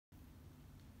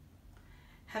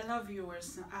Hello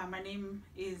viewers, my name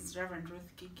is Reverend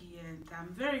Ruth Ngigi, and I'm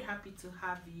very happy to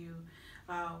have you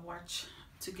watch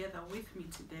together with me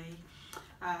today.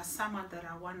 Someone that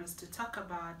I want us to talk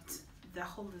about, the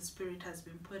Holy Spirit has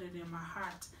been putting in my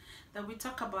heart, that we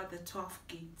talk about the 12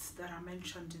 gates that are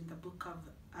mentioned in the book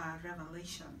of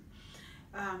Revelation.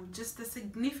 Just the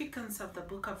significance of the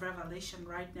book of Revelation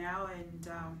right now,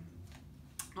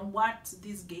 and what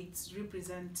these gates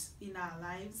represent in our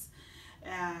lives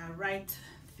right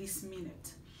this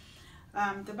minute.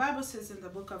 The Bible says in the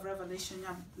book of Revelation,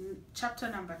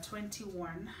 chapter number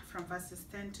 21, from verses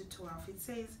 10 to 12, it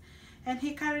says, "And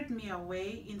he carried me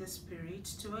away in the spirit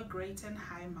to a great and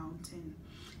high mountain,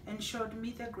 and showed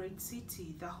me the great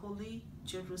city, the holy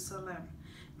Jerusalem,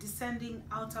 descending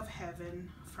out of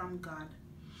heaven from God,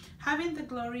 having the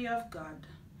glory of God.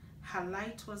 Her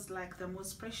light was like the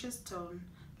most precious stone,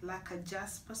 like a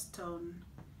jasper stone,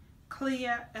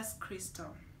 clear as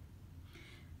crystal.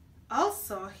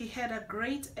 Also, he had a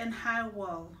great and high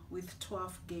wall with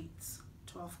 12 gates,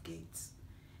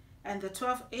 and the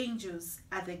 12 angels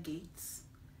at the gates,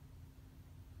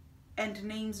 and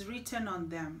names written on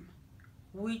them,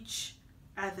 which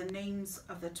are the names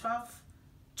of the 12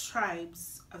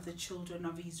 tribes of the children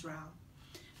of Israel."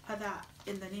 Father,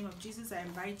 in the name of Jesus, I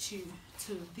invite you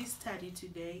to this study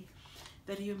today,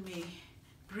 that you may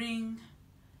bring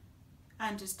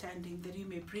understanding, that you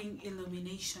may bring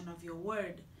illumination of your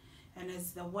word, and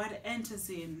as the word enters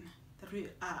in,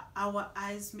 that our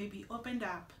eyes may be opened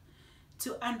up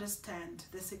to understand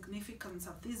the significance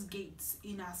of these gates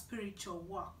in our spiritual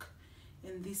walk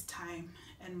in this time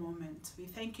and moment. We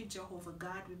thank you, Jehovah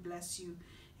God. We bless you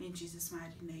in Jesus'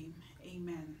 mighty name.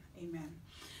 Amen. Amen.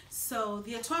 So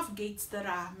there are 12 gates that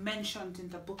are mentioned in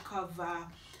the book of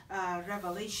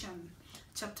Revelation,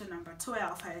 chapter number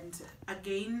 12, and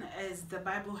again, as the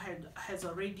Bible has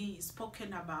already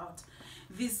spoken about,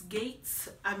 these gates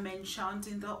are mentioned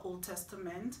in the Old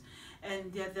Testament,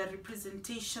 and they're the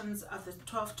representations of the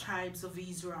 12 tribes of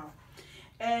Israel.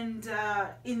 And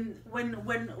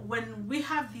when we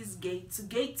have these gates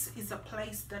is a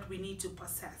place that we need to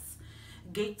possess.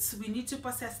 We need to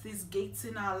possess these gates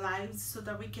in our lives so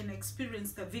that we can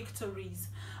experience the victories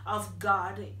of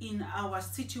God in our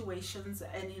situations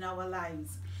and in our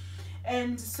lives.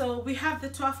 And so we have the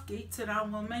 12 gates, and I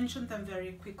will mention them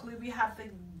very quickly. We have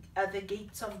the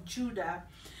gates of Judah,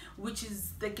 which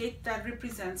is the gate that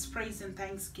represents praise and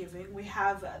thanksgiving. We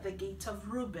have the gate of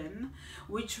Reuben,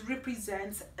 which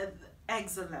represents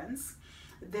excellence.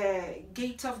 The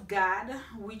gate of Gad,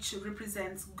 which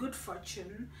represents good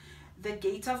fortune. The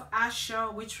gate of Asher,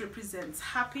 which represents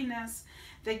happiness.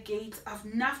 The gate of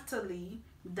Naphtali,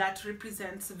 that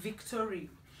represents victory.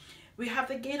 We have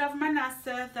the gate of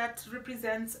Manasseh, that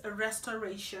represents a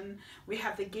restoration. We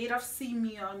have the gate of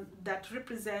Simeon, that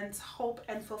represents hope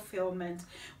and fulfillment.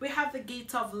 We have the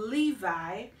gate of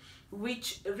Levi,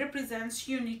 which represents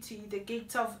unity. The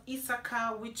gate of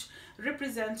Issachar, which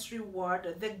represents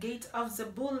reward. The gate of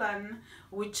Zebulun,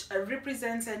 which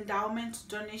represents endowment,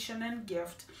 donation, and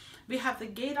gift. We have the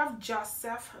gate of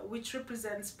Joseph, which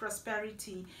represents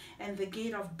prosperity, and the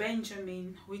gate of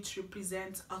Benjamin, which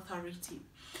represents authority.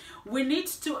 We need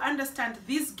to understand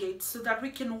these gates so that we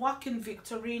can walk in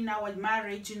victory in our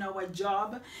marriage, in our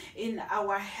job, in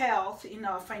our health, in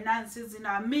our finances, in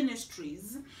our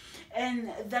ministries,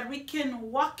 and that we can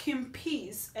walk in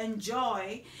peace and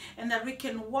joy, and that we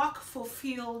can walk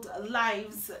fulfilled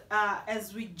lives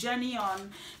as we journey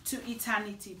on to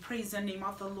eternity. Praise the name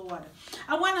of the Lord.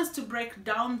 I want us to break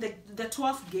down the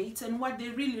 12 gates and what they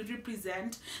really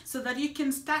represent, so that you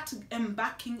can start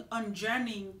embarking on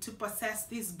journeying to possess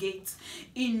these gates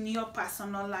in your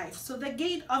personal life. So the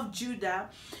gate of Judah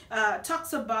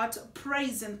talks about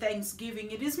praise and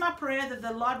thanksgiving. It is my prayer that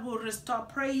the Lord will restore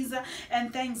praise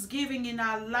and thanksgiving in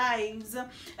our lives.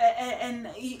 And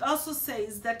he also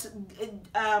says that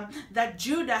that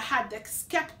Judah had the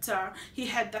scepter, he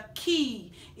had the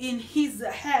key in his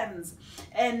hands,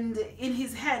 and in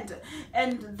his hand,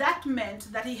 and that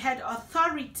meant that he had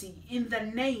authority in the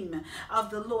name of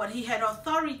the Lord. He had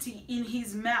authority in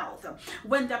his mouth.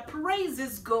 When the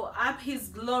praises go up, his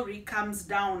glory comes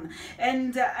down.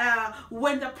 And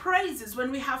when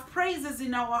we have praises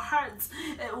in our hearts,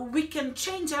 we can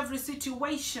change every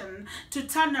situation to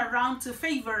turn around to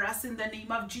favor us in the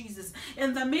name of Jesus.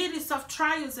 In the midst of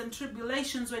trials and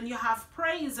tribulations, when you have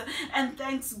praise and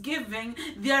thanksgiving,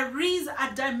 there is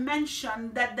a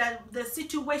dimension that the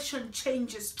situation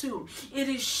changes too. It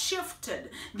is shifted.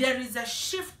 There is a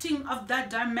shifting of that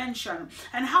dimension.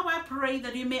 And how I pray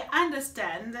that you may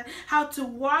understand how to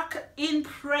walk in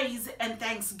praise and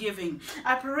thanksgiving.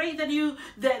 I pray that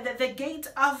the gate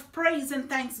of praise and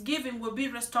thanksgiving will be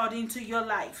restored into your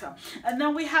life. And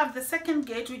then we have the second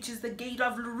gate, which is the gate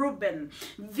of Reuben.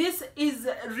 This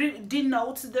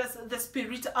denotes the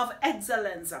spirit of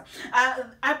excellence.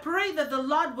 I pray that the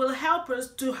Lord will help us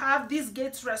to have these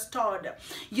gates restored.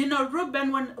 You know,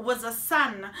 Reuben was a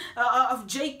son of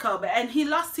Jacob, and he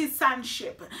lost his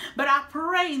sonship. But I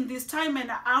pray in this time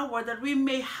and hour that we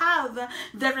may have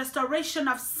the restoration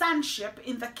of sonship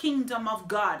in the kingdom of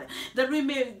God, that we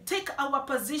may take our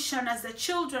position as the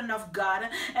children of God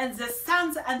and the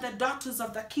sons and the daughters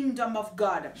of the kingdom of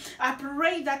God. I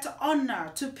pray that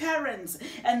honor to parents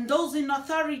and those in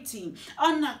authority,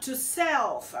 honor to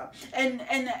self, and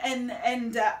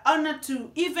honor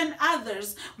to even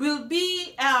others will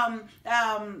be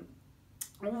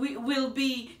will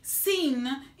be seen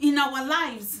in our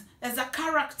lives as a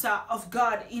character of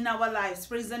God in our lives.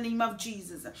 Praise the name of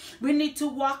Jesus. We need to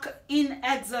walk in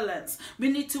excellence. We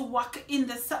need to walk in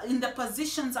the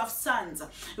positions of sons.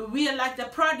 We are like the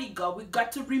prodigal. We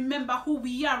got to remember who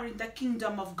we are in the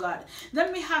kingdom of God.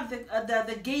 Then we have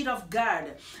the gate of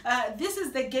God. This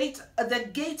is the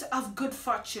gate of good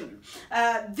fortune.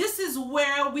 This is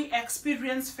where we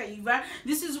experience favor.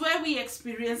 This is where we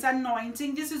experience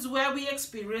anointing. This is where we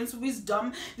experience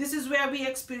wisdom. This is where we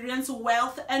experience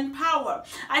wealth and power.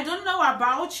 I don't know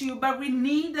about you, but we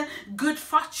need good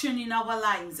fortune in our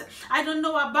lives. I don't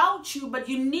know about you, but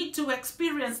you need to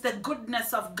experience the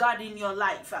goodness of God in your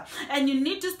life. And you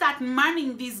need to start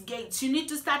manning these gates. You need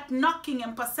to start knocking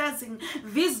and possessing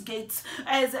these gates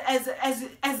as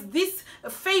these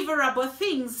favorable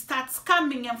things starts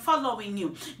coming and following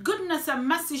you. Goodness and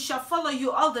mercy shall follow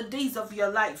you all the days of your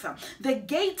life. The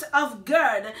gate of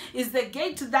God is the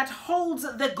gate that holds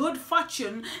the good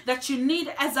fortune that you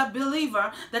need as a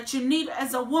believer, that you need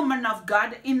as a woman of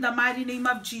God, in the mighty name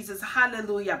of Jesus.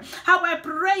 Hallelujah. How I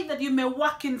pray that you may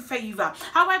walk in favor.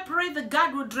 How I pray that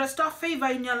God would restore favor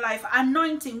in your life,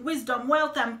 anointing, wisdom,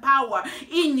 wealth, and power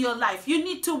in your life. You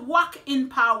need to walk in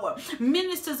power.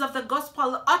 Ministers of the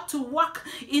gospel ought to walk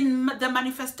in the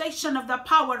manifestation of the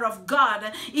power of God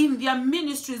in their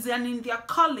ministries and in their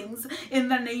callings in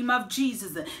the name of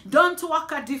Jesus. Don't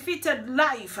walk a defeated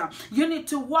life. You need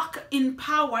to walk in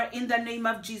power in the name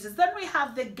of Jesus. Then we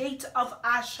have the gate of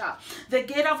Asher. The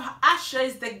gate of Asher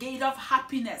is the gate of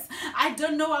happiness. I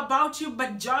don't know about you,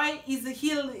 but joy is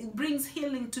brings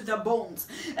healing to the bones.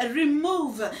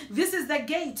 This is the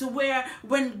gate where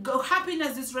when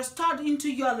happiness is restored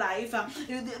into your life,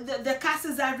 the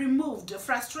curses are removed,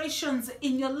 frustrations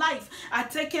in your life are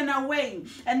taken away,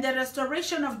 and the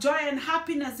restoration of joy and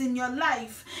happiness in your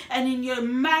life and in your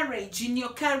marriage, in your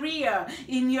career,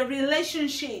 in your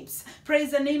relationships.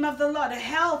 Praise the name of the Lord.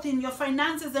 Health in your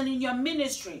finances and in your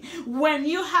ministry. When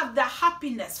you have the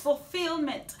happiness,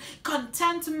 fulfillment,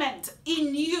 contentment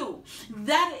in you,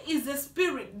 that is the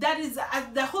spirit, that is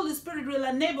the Holy Spirit will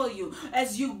enable you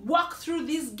as you walk through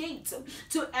these gates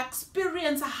to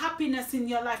experience happiness in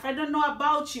your life. I don't know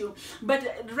about you,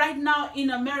 but right now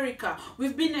in America,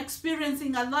 we've been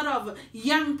experiencing a lot of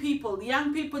young people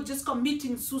just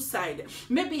committing suicide.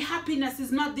 Maybe happiness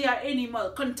is not there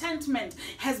anymore. Contentment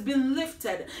has been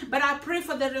lifted, but I pray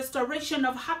for the restoration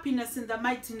of happiness in the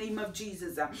mighty name of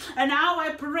Jesus. And now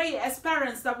I pray as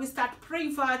parents that we start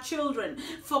praying for our children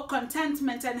for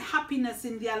contentment and happiness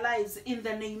in their lives in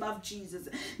the name of Jesus.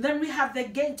 Then we have the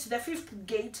gate, the fifth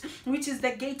gate, which is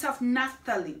the gate of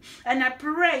Naphtali. And I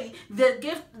pray the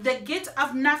gate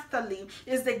of Naphtali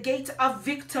is the gate of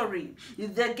victory.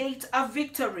 The gate of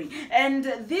victory. And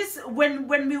this, when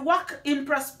we walk in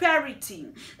prosperity,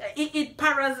 it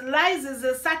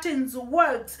paralyzes Satan's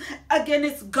works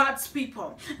against God's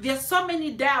people. There are so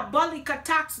many diabolic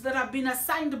attacks that have been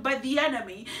assigned by the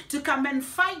enemy to come and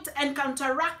fight and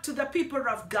counteract the people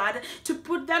of God, to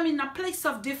put them in a place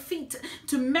of defeat,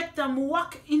 to make them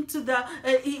walk into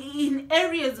in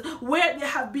areas where they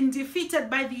have been defeated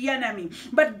by the enemy.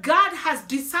 But God has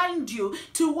designed you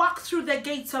to walk through the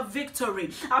gates of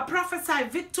victory. I prophesy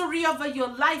victory over your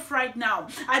life right now.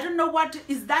 I don't know what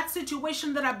is that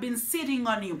situation that have been sitting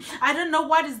on you. I don't know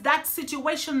what is that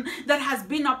situation that that has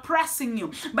been oppressing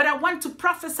you. But I want to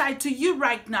prophesy to you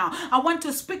right now. I want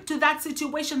to speak to that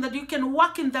situation that you can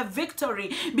walk in the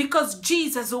victory because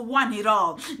Jesus won it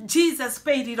all. Jesus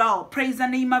paid it all. Praise the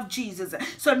name of Jesus.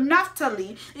 So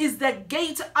Naphtali is the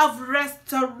gate of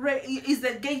is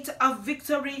the gate of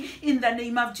victory in the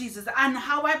name of Jesus. And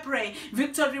how I pray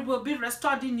victory will be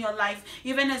restored in your life,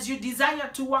 even as you desire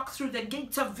to walk through the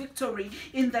gate of victory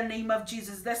in the name of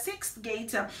Jesus. The sixth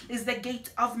gate is the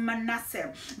gate of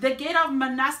Manasseh. The gate of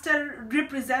Manasseh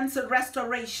represents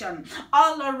restoration,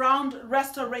 all around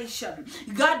restoration.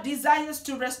 God desires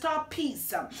to restore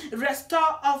peace,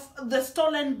 restore of the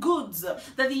stolen goods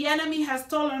that the enemy has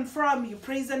stolen from you.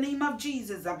 Praise the name of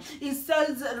Jesus. It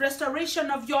says restoration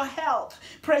of your health.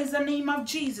 Praise the name of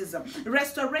Jesus.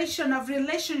 Restoration of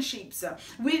relationships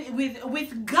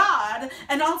with God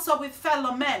and also with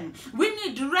fellow men. We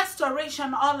need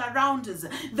restoration all around us.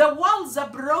 The walls are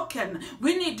broken.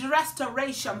 We need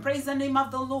restoration. Praise the name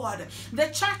of the Lord. The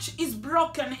church is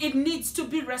broken. It needs to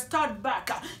be restored back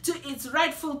to its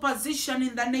rightful position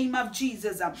in the name of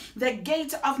Jesus. The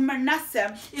gate of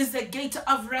Manasseh is the gate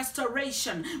of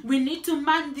restoration. We need to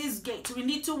man this gate. We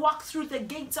need to walk through the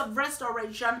gates of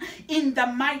restoration in the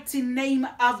mighty name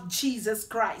of Jesus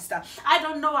Christ. I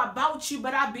don't know about you,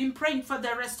 but I've been praying for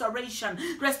the restoration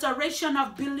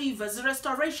of believers,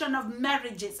 restoration of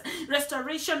marriages,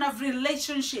 restoration of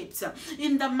relationships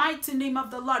in the mighty name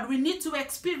of the Lord. We need to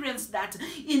experience that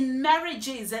in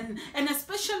marriages, and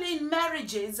especially in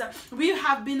marriages. We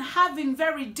have been having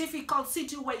very difficult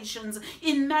situations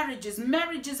in marriages.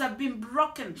 Marriages have been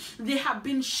broken. They have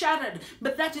been shattered,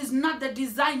 but that is not the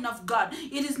design of God.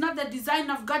 It is not the design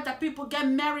of God that people get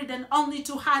married and only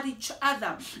to hurt each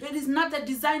other. It is not the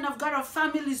design of God of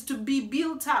families to be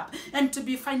built up and to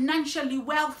be financially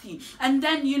wealthy. And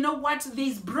then, you know what,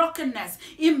 there's brokenness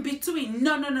in between.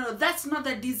 No. That's not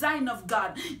the design of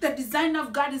God. The design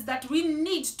of God is that we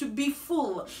need to be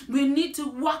full. We need to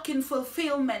walk in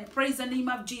fulfillment. Praise the name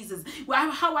of Jesus.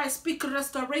 How I speak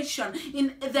restoration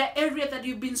in the area that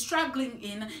you've been struggling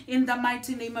in the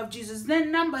mighty name of Jesus.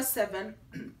 Then number 7,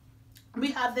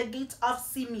 we have the gate of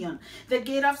Simeon. The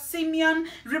gate of Simeon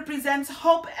represents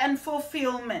hope and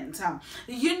fulfillment.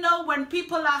 You know, when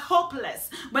people are hopeless,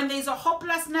 when there's a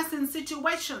hopelessness in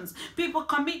situations, people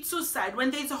commit suicide. When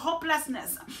there's a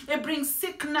hopelessness, it brings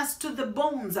sickness to the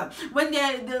bones. When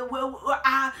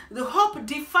the hope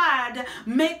deferred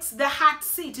makes the heart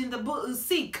sick in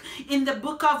the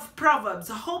book of Proverbs.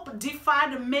 Hope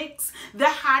deferred makes the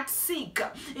heart sick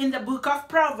in the book of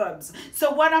Proverbs.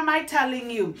 So what am I telling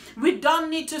you? We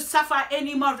don't need to suffer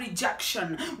any more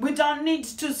rejection. We don't need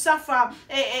to suffer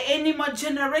any more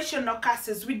generational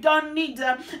curses. We don't need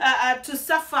to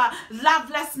suffer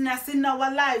lovelessness in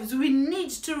our lives. We need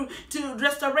to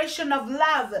restoration of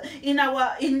love in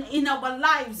our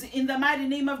lives in the mighty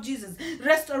name of Jesus.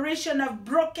 Restoration of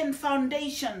broken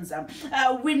foundations.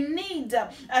 We need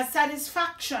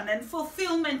satisfaction and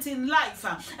fulfillment in life,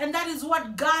 and that is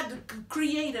what God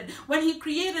created. When He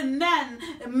created man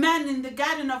in the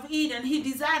Garden of Eden, He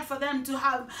desired for them to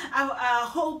have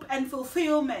hope and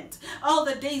fulfillment all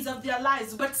the days of their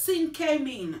lives. But sin came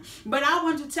in. But I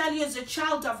want to tell you, as a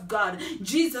child of God,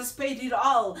 Jesus paid it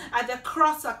all at the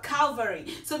cross of Calvary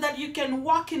so that you can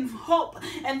walk in hope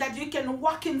and that you can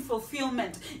walk in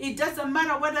fulfillment. It doesn't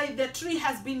matter whether the tree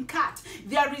has been cut.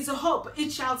 There is hope.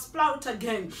 It shall sprout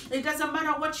again. It doesn't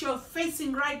matter what you're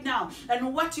facing right now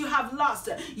and what you have lost.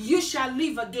 You shall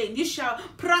live again. You shall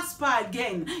prosper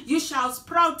again. You shall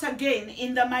sprout again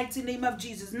in the mighty name of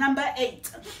Jesus. Number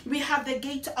 8, we have the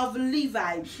gate of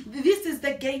Levi. This is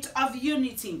the gate of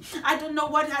unity. I don't know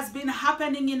what has been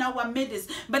happening in our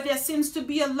midst, but there seems to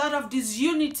be a lot of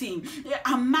disunity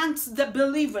amongst the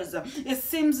believers. It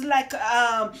seems like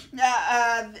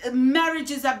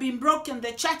marriages have been broken.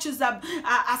 The churches are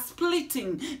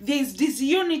splitting. There's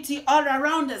disunity all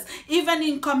around us, even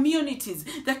in communities.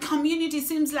 The community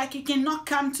seems like it cannot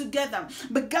come together.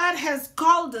 But God has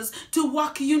called us to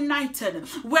walk united.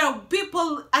 Where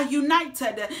people are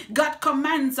united, God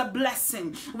commands a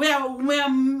blessing. Where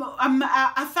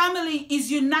a family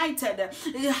is united,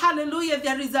 hallelujah,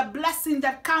 there is a blessing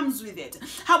that comes with it.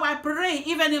 How I pray,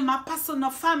 even in my personal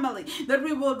family, that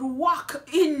we would walk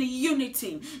in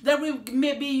unity, that we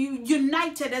may be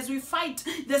united as we fight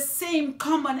the same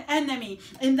common enemy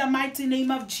in the mighty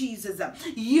name of Jesus.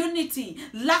 Unity,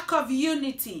 lack of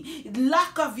unity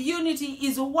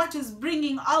is what is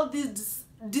bringing all these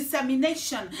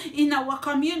dissemination in our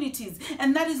communities,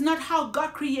 and that is not how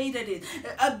God created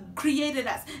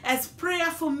us. As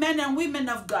prayerful men and women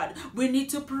of God, we need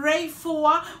to pray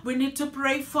for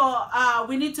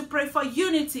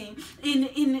unity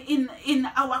in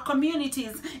our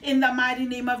communities in the mighty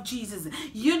name of Jesus.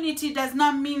 Unity does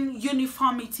not mean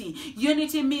uniformity.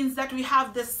 Unity means that we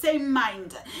have the same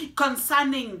mind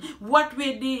concerning what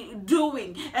we're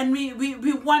doing, and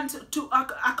we want to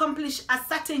accomplish a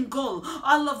certain goal.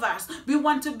 All of us, we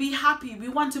want to be happy. We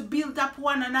want to build up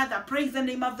one another. Praise the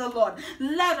name of the Lord.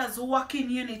 Let us walk in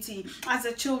unity as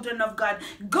the children of God.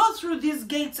 Go through these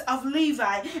gates of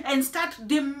Levi and start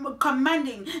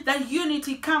commanding that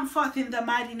unity come forth in the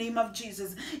mighty name of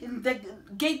Jesus. In the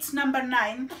gate number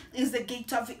 9 is the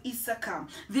gate of Issachar.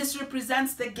 This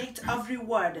represents the gate of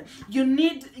reward. You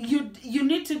need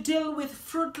to deal with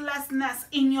fruitlessness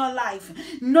in your life.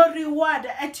 No reward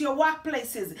at your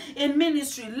workplaces, in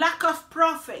ministry, lack of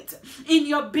profit in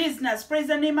your business. Praise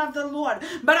the name of the Lord.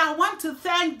 But I want to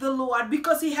thank the Lord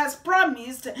because he has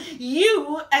promised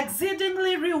you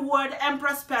exceedingly reward and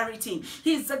prosperity.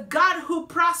 He's a God who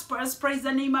prospers. Praise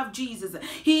the name of Jesus.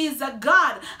 He is a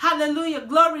God, hallelujah,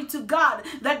 glory to God,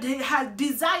 that he has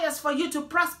desires for you to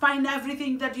prosper in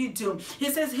everything that you do. He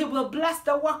says he will bless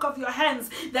the work of your hands,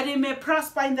 that he may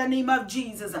prosper in the name of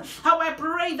Jesus. How I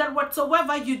pray that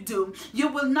whatsoever you do, you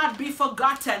will not be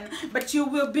forgotten, but you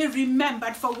will be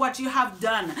remembered for what you have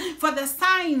done, for the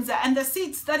signs and the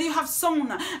seeds that you have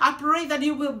sown. I pray that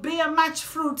you will bear much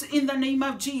fruit in the name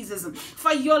of Jesus.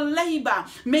 For your labor,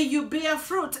 may you bear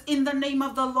fruit in the name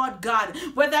of the Lord God.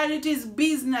 Whether it is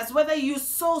business, whether you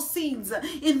sow seeds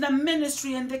in the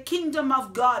ministry and the kingdom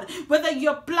of God, whether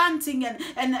you're planting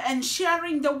and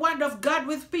sharing the word of God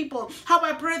with people, how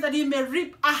I pray that you may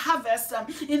reap a harvest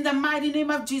in the mighty name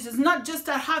of Jesus. Not just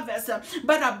a harvest,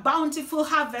 but a bountiful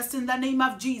harvest in the name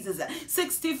of Jesus.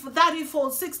 60,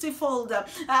 30-fold, 60-fold,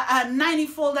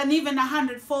 90-fold, and even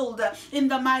 100-fold in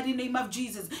the mighty name of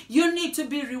Jesus. You need to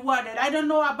be rewarded. I don't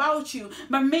know about you,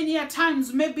 but many a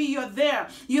times maybe you're there.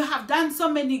 You have done so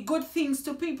many good things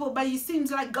to people, but it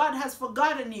seems like God has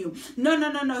forgotten you. No.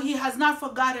 He has not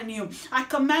forgotten you. I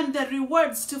command the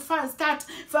rewards to start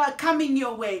coming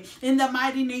your way in the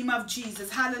mighty name of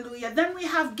Jesus. Hallelujah. Then we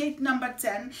have gate number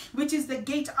 10, which is the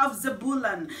gate of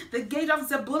Zebulun. The gate of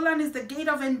Zebulun is the gate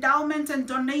of endowment and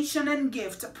donation and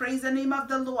gift. Praise the name of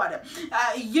the Lord.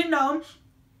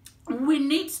 We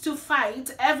need to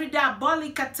fight every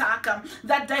diabolic attack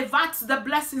that diverts the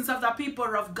blessings of the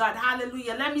people of God.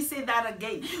 Hallelujah. Let me say that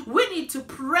again. We need to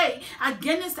pray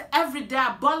against every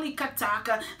diabolic attack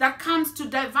that comes to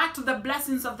divert the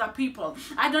blessings of the people.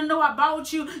 I don't know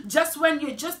about you, just when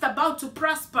you're just about to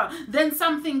prosper, then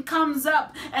something comes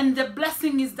up and the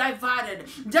blessing is diverted.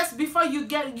 Just before you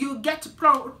get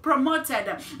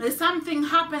promoted, something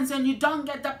happens and you don't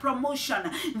get the promotion.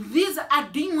 These are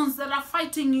demons that are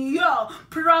fighting your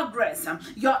progress,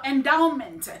 your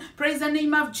endowment. Praise the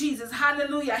name of Jesus.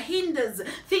 Hallelujah. Hinders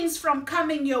things from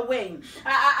coming your way.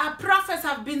 Prophets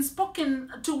have been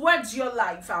spoken towards your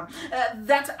life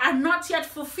that are not yet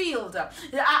fulfilled.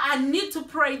 I need to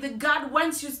pray that God,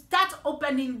 once you start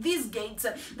opening these gates,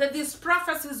 that these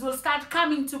prophecies will start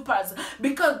coming to pass,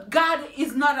 because God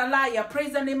is not a liar.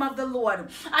 Praise the name of the Lord.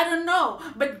 I don't know,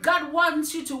 but God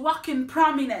wants you to walk in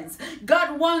prominence.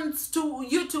 God wants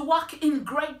you to walk in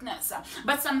greatness.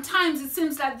 But sometimes it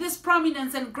seems like this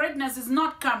prominence and greatness is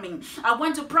not coming. I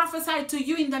want to prophesy to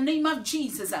you in the name of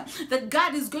Jesus that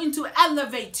God is going to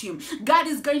elevate you. God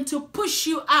is going to push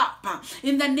you up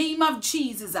in the name of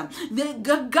Jesus.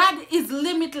 God is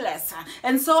limitless,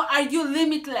 and so are you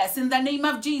limitless in the name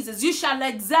of Jesus. You shall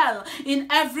excel in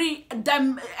every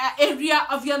area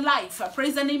of your life.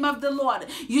 Praise the name of the Lord.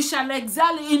 You shall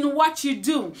excel in what you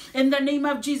do in the name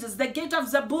of Jesus. The gate of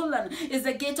Zebulun is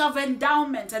the gate of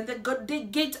endowment and the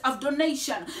gate of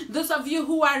donation. Those of you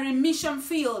who are in mission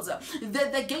fields,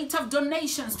 the gate of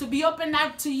donations to be opened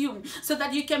up to you so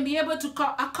that you can be able to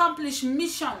accomplish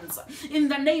missions in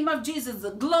the name of Jesus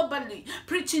globally,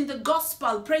 preaching the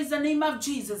gospel. Praise the name of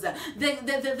Jesus.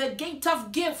 The gate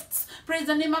of gifts. Praise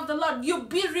the name of the Lord. You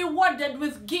be rewarded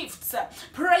with gifts.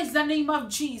 Praise the name of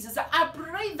Jesus. I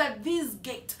pray that this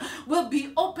gate will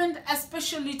be opened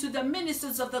especially to the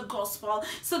ministers of the gospel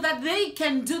so that they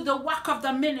can do the work of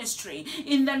the ministry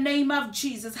in the name of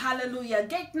Jesus. Hallelujah.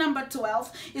 Gate number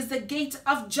 12 is the gate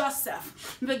of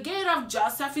Joseph. The gate of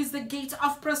Joseph is the gate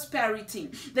of prosperity.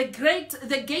 The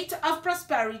gate of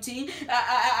prosperity,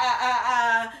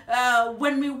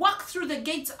 when we walk through the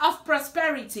gate of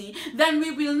prosperity, then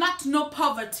we will not know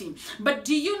poverty. But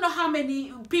do you know how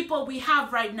many people we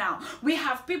have right now? We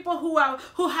have people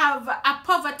who have a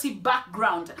poverty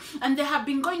background, and they have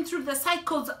been going through the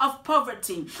cycles of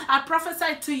poverty. I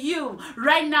prophesy to you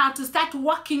right now to start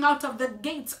walking out of the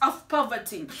gates of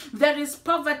poverty. There is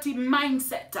poverty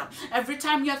mindset. Every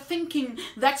time you're thinking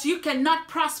that you cannot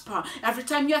prosper, every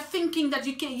time you're thinking that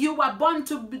you were born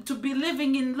to be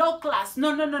living in low class.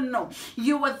 No.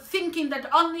 You were thinking that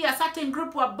only a certain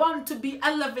group were born to be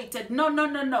elevated. No.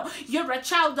 You're a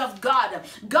child of God.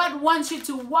 God wants you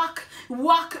to walk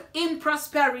in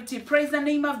prosperity. Praise the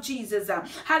name of Jesus.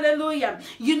 Hallelujah.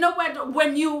 You know what?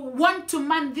 When you want to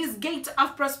man this gate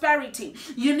of prosperity,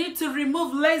 you need to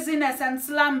remove laziness and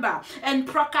slumber and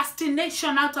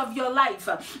procrastination out of your life.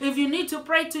 If you need to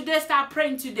pray today, start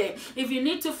praying today. If you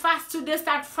need to fast today,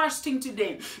 start fasting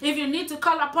today. If you need to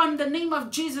call upon the name of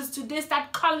Jesus today,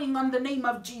 start calling on the name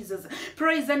of Jesus.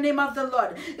 Praise the name of the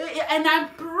Lord. And I'm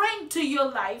praying to your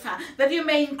life that you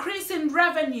may increase in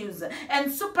revenues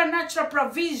and supernatural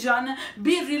provision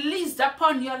be released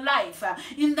upon your life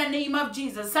in the name of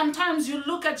Jesus. Sometimes you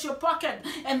look at your pocket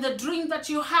and the dream that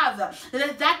you have,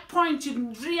 at that point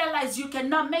you realize you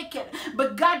cannot make it,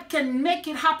 but God can make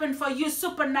it happen for you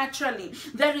supernaturally.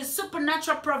 There is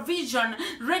supernatural provision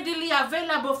readily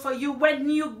available for you when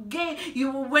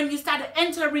you start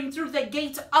entering through the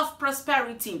gate of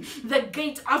prosperity, the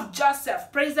gate of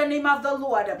Joseph. Praise the name of the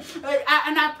Lord.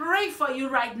 And I pray for you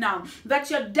right now that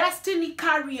your destiny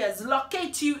carriers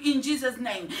locate you in Jesus'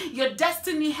 name. Your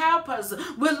destiny helpers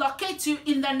will locate you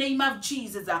in the name of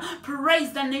Jesus.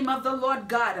 Praise the name of the Lord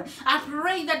God. I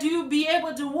pray that you will be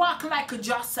able to walk like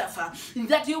Joseph,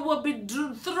 that you will be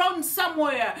thrown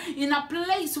somewhere in a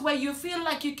place where you feel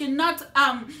like you cannot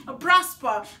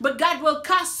prosper, but God will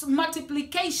cause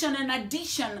multiplication and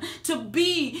addition to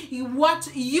be what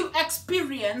you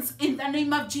experience in the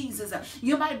name of Jesus.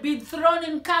 You might be thrown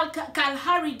in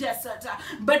Kalahari Desert,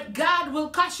 but God will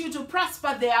cause you to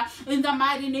prosper there in the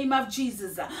mighty name of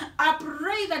Jesus. I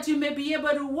pray that you may be able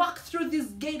to walk through this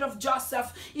gate of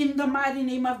Joseph in the mighty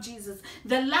name of Jesus.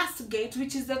 The last gate,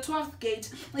 which is the 12th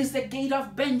gate, is the gate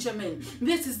of Benjamin.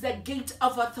 This is the gate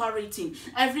of authority.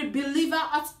 Every believer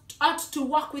ought to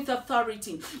walk with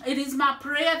authority. It is my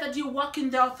prayer that you walk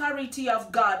in the authority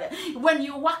of God. When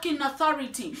you walk in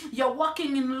authority, you're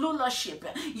walking in rulership,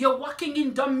 you're walking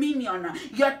in dominion,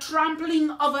 you're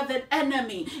trampling over the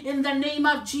enemy in the name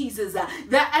of Jesus.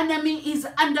 The enemy is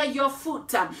under your foot,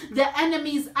 the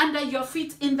enemy is under your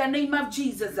feet in the name of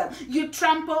Jesus. You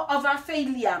trample over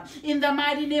failure in the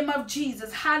mighty name of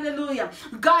Jesus. Hallelujah.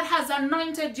 God has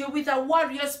anointed you with a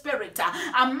warrior spirit,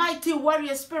 a mighty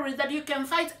warrior spirit, that you can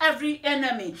fight every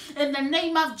enemy in the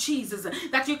name of Jesus,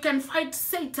 that you can fight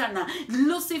Satan,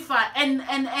 Lucifer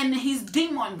and his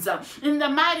demons in the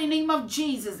mighty name of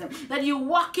Jesus, that you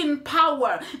walk in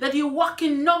power, that you walk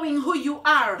in knowing who you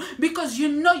are, because you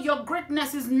know your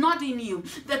greatness is not in you.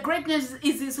 The greatness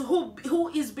is who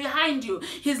is behind you.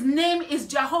 His name is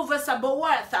Jehovah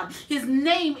Sabaoth. His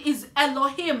name is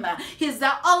Elohim. He's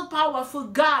the all-powerful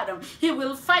God. He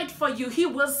will fight for you. He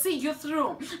will see you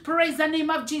through. Praise the name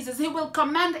of Jesus. He will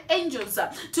command angels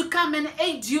to come and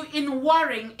aid you in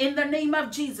warring in the name of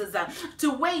Jesus,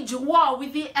 to wage war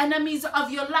with the enemies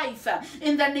of your life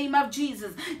in the name of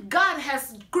Jesus. God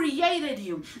has created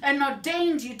you and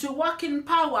ordained you to walk in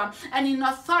power and in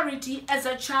authority as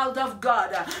a child of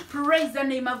God. Praise the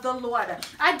name of the Lord.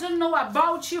 I don't know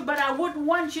about you, but I would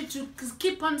want you to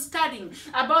keep on studying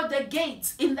about the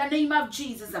gates in the name of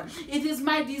Jesus. It is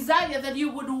my desire that you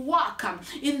would walk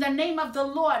in the name of the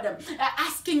Lord,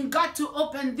 asking God to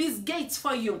open these gates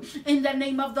for you in the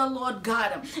name of the Lord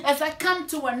God. As I come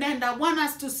to an end, I want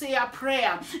us to say a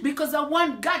prayer, because I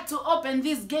want God to open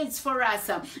these gates for us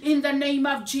in the name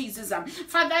of Jesus.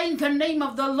 Father, in the name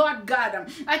of the Lord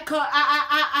God,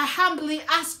 I humbly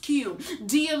ask you,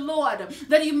 dear Lord,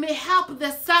 that you may help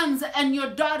the sons and your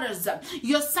daughters,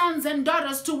 your sons and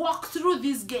daughters, to walk through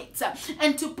these gates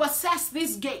and to possess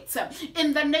these gates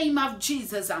in the name of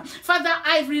Jesus. Father,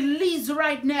 I release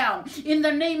right now in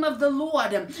the name of the Lord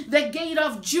God, the gate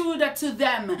of Judah to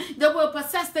them. They will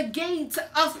possess the gate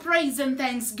of praise and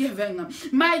thanksgiving.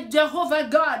 My Jehovah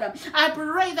God, I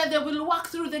pray that they will walk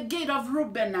through the gate of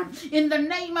Reuben in the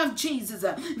name of Jesus.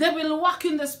 They will walk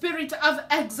in the spirit of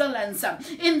excellence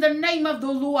in the name of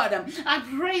the Lord. I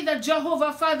pray that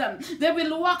Jehovah Father, they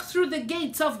will walk through the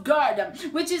gates of God,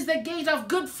 which is the gate of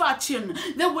good fortune.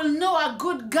 They will know a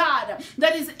good God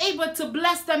that is able to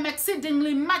bless them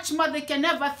exceedingly much more they can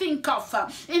ever think of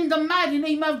in the mighty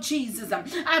name of Jesus.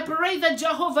 I pray that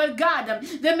Jehovah God,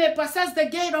 they may possess the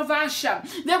gate of Asher.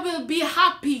 They will be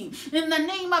happy in the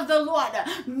name of the Lord.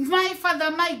 My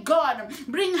Father, my God,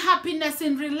 bring happiness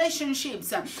in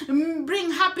relationships,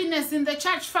 bring happiness in the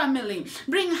church family,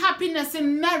 bring happiness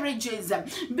in marriages,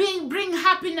 bring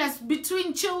happiness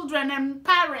between children and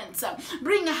parents,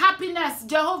 bring happiness,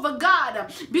 Jehovah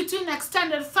God, between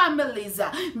extended families,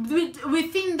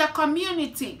 within the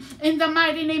community, in the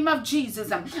mighty name of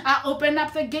Jesus. I open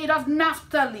up the gate of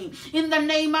Naphtali in the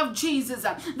name of Jesus,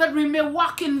 that we may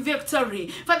walk in victory.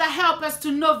 Father, help us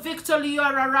to know victory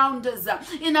all around us,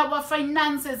 in our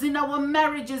finances, in our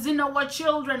marriages, in our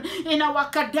children, in our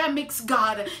academics,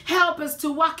 God. Help us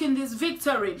to walk in this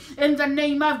victory in the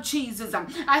name of Jesus.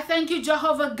 I thank you,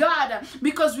 Jehovah God,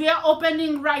 because we are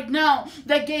opening right now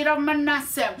the gate of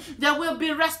Manasseh. There will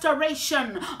be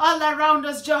restoration all around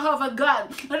us, Jehovah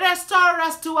God. Restore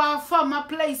us to our former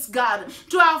place, God,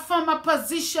 to our former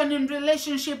position in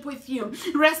relationship with you.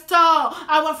 Restore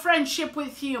our friendship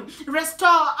with you. Restore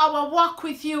our walk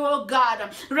with you, oh God.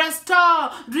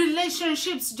 Restore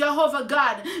relationships, Jehovah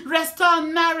God. Restore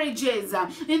marriages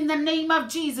in the name of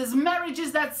Jesus.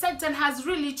 Marriages that Satan has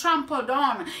really trampled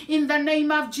on in the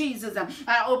name of Jesus.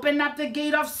 I open up the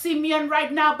gate of Simeon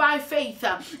right now by faith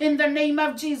in the name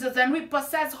of Jesus, and we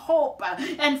possess hope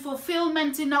and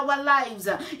fulfillment in our lives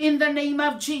in the name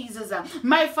of Jesus.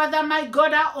 My Father, my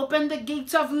God, I open the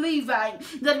gates of Levi,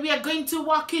 that we are going to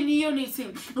walk in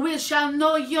unity. We shall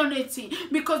know unity,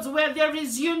 because where there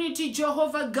is unity,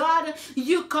 Jehovah God,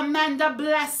 you command a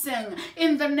blessing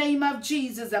in the name of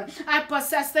Jesus. I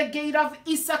possess the gate of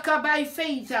Issachar by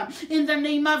faith in the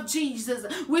name of Jesus.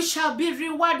 We shall be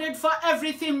rewarded for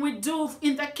everything we do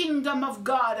in the kingdom of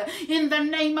God in the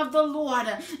name of the Lord,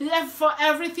 for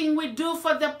everything we do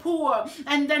for the poor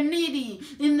and the needy,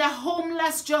 in the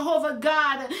homeless, Jehovah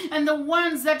God, and the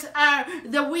ones that are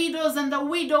the widows and the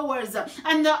widowers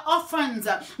and the orphans.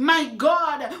 My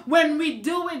God, when we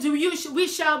do it, we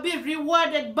shall be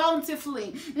rewarded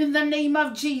bountifully in the name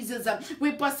of Jesus.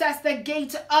 We possess the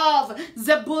gate of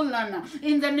Zebulun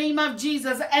in the name of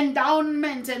Jesus.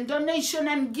 Endowment and donation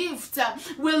and gift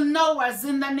will know us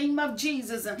in the name of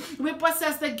Jesus. We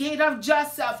possess the gate of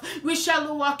Joseph. We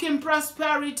shall walk in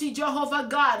prosperity, Jehovah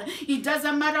God. It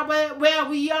doesn't matter where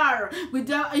we are.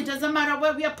 It doesn't matter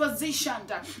where we are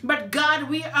positioned. But God,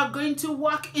 we are going to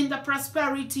walk in the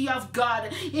prosperity of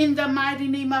God in the mighty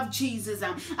name of Jesus.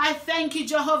 I thank you,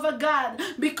 Jehovah God,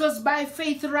 because by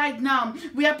faith right now,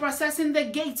 we are possessing the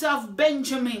gates of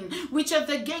Benjamin, which are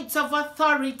the gates of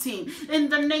authority in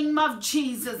the name of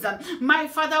Jesus. My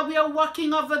Father, we are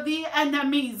walking over the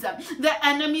enemies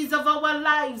of our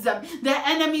lives, the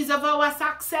enemies of our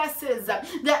successes,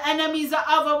 the enemies of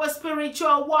our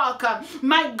spiritual walk.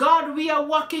 My God, we are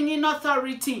walking in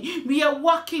authority. We are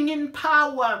walking in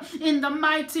power in the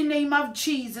mighty name of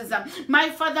Jesus. My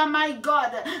Father, my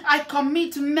God, I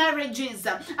commit marriages.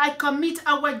 I commit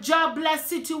our jobless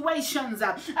situations.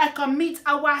 I commit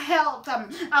our health.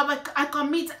 I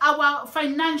commit our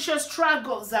financial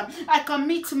struggles. I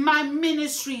commit my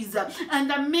ministries and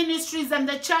the ministries and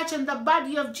the church and the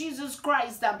body of Jesus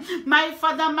Christ. My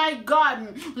Father, my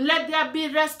God, let there be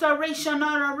restoration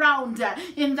all around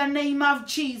in the name of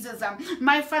Jesus.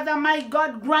 My Father, my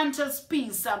God, grant us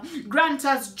peace, grant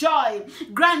us joy,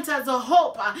 grant us a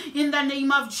hope in the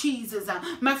name of Jesus.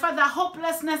 My Father,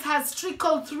 hopelessness has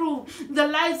trickled through the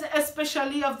lives,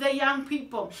 especially of the young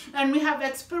people, and we have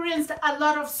experienced a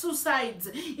lot of suicides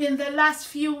in the last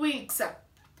few weeks.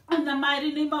 In the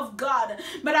mighty name of God,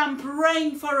 but I'm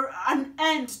praying for an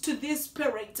end to this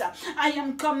spirit. I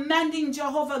am commanding,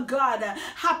 Jehovah God,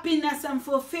 happiness and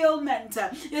fulfillment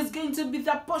is going to be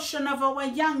the portion of our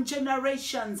young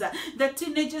generations, the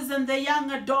teenagers and the young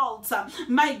adults.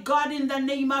 My God, in the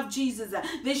name of Jesus,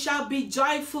 they shall be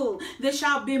joyful, they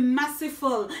shall be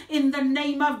merciful in the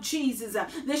name of Jesus,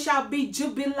 they shall be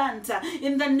jubilant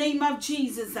in the name of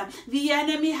Jesus. The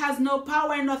enemy has no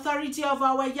power and authority of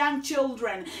our young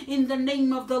children. In the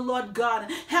name of the Lord God,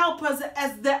 help us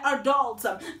as the adults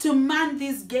to man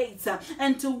these gates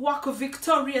and to walk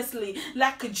victoriously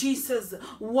like Jesus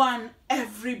won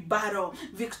every battle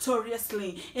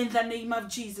victoriously in the name of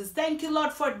Jesus. Thank you,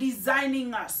 Lord, for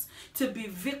designing us to be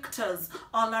victors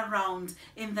all around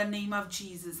in the name of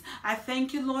Jesus. I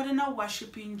thank you, Lord, and I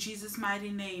worship you in Jesus' mighty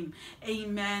name.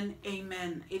 Amen.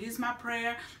 Amen. It is my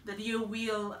prayer that you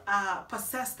will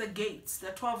possess the gates,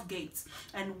 the 12 gates,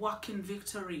 and walk in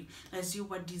victory as you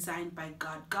were designed by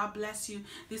God. God bless you.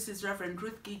 This is Reverend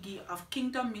Ruth Ngigi of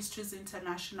Kingdom Mysteries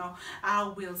International. I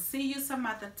will see you some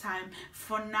other time.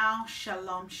 For now,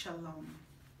 shalom, shalom.